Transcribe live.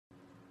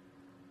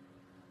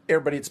Hey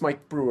everybody, it's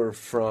Mike Brewer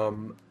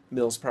from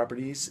Mills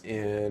Properties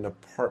and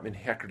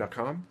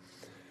ApartmentHacker.com.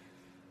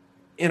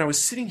 And I was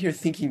sitting here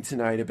thinking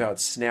tonight about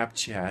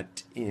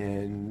Snapchat,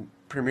 and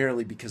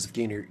primarily because of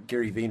Gary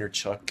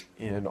Vaynerchuk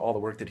and all the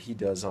work that he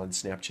does on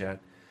Snapchat.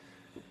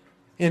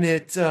 And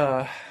it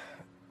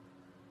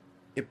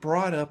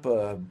brought up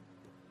a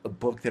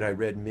book that I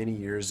read many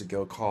years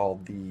ago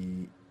called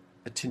The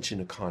Attention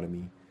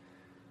Economy.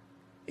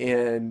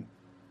 And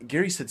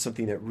Gary said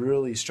something that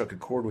really struck a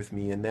chord with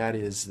me, and that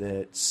is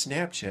that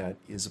Snapchat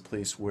is a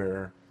place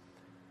where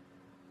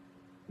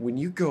when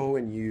you go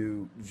and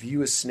you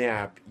view a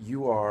snap,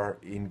 you are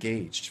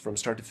engaged from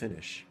start to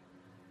finish.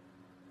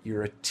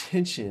 Your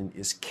attention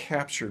is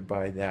captured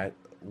by that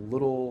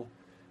little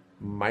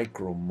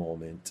micro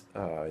moment,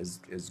 as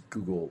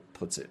Google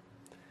puts it.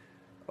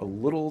 A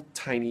little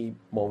tiny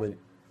moment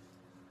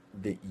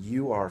that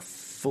you are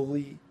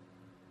fully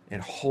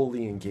and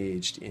wholly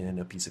engaged in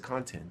a piece of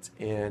content.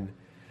 And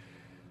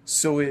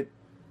so it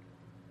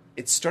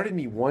started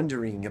me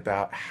wondering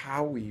about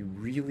how we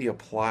really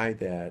apply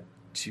that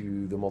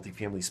to the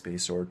multifamily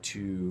space or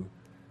to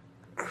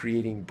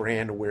creating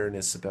brand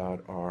awareness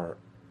about our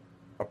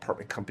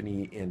apartment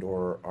company and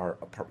or our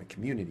apartment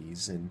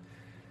communities.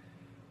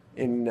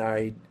 And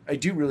I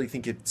do really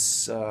think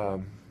it's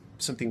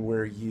something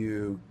where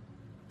you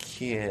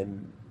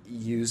can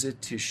use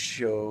it to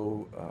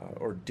show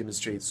or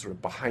demonstrate sort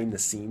of behind the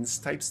scenes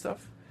type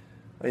stuff.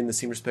 In the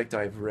same respect,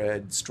 I've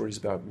read stories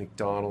about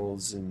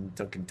McDonald's and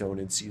Dunkin'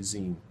 Donuts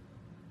using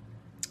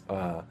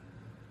uh,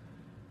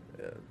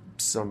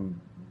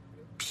 some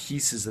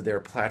pieces of their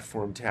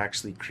platform to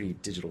actually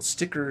create digital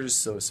stickers.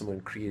 So if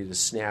someone created a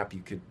snap,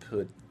 you could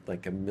put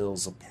like a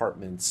Mills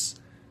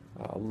Apartments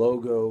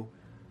logo.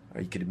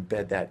 You could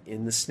embed that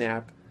in the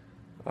snap.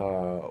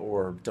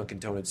 Or Dunkin'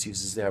 Donuts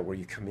uses that where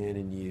you come in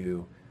and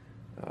you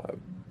uh,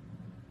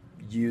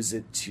 use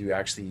it to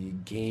actually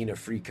gain a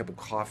free cup of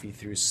coffee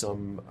through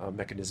some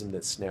mechanism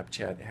that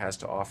Snapchat has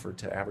to offer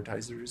to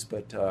advertisers.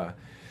 But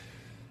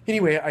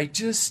anyway,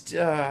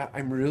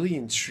 I'm really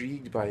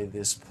intrigued by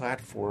this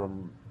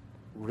platform,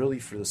 really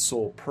for the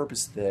sole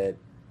purpose that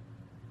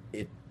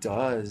it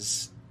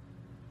does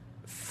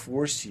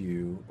force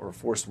you or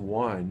force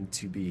one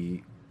to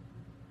be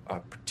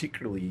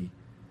particularly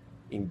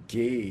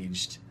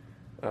engaged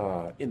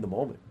in the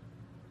moment.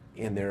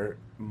 And there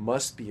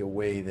must be a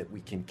way that we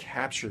can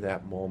capture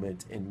that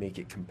moment and make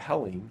it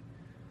compelling.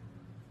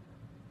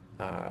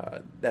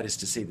 That is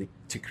to say,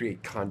 to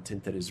create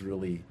content that is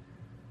really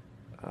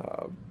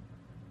uh,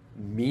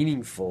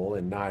 meaningful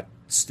and not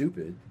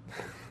stupid.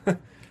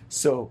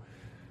 So,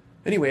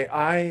 anyway,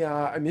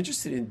 I'm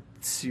interested in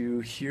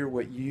to hear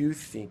what you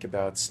think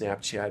about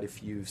Snapchat.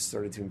 If you've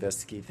started to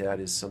investigate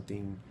that as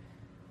something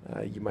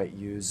you might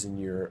use in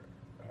your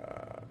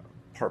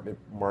apartment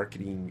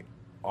marketing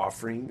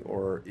offering,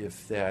 or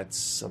if that's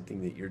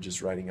something that you're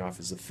just writing off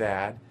as a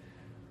fad.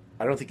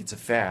 I don't think it's a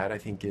fad. I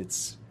think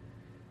it's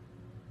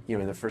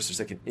in the first or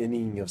second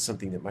inning of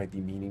something that might be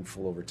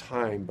meaningful over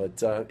time.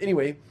 But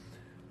anyway,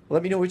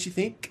 let me know what you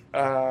think.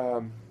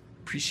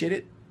 Appreciate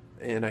it,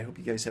 and I hope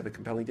you guys have a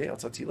compelling day. I'll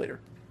talk to you later.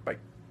 Bye.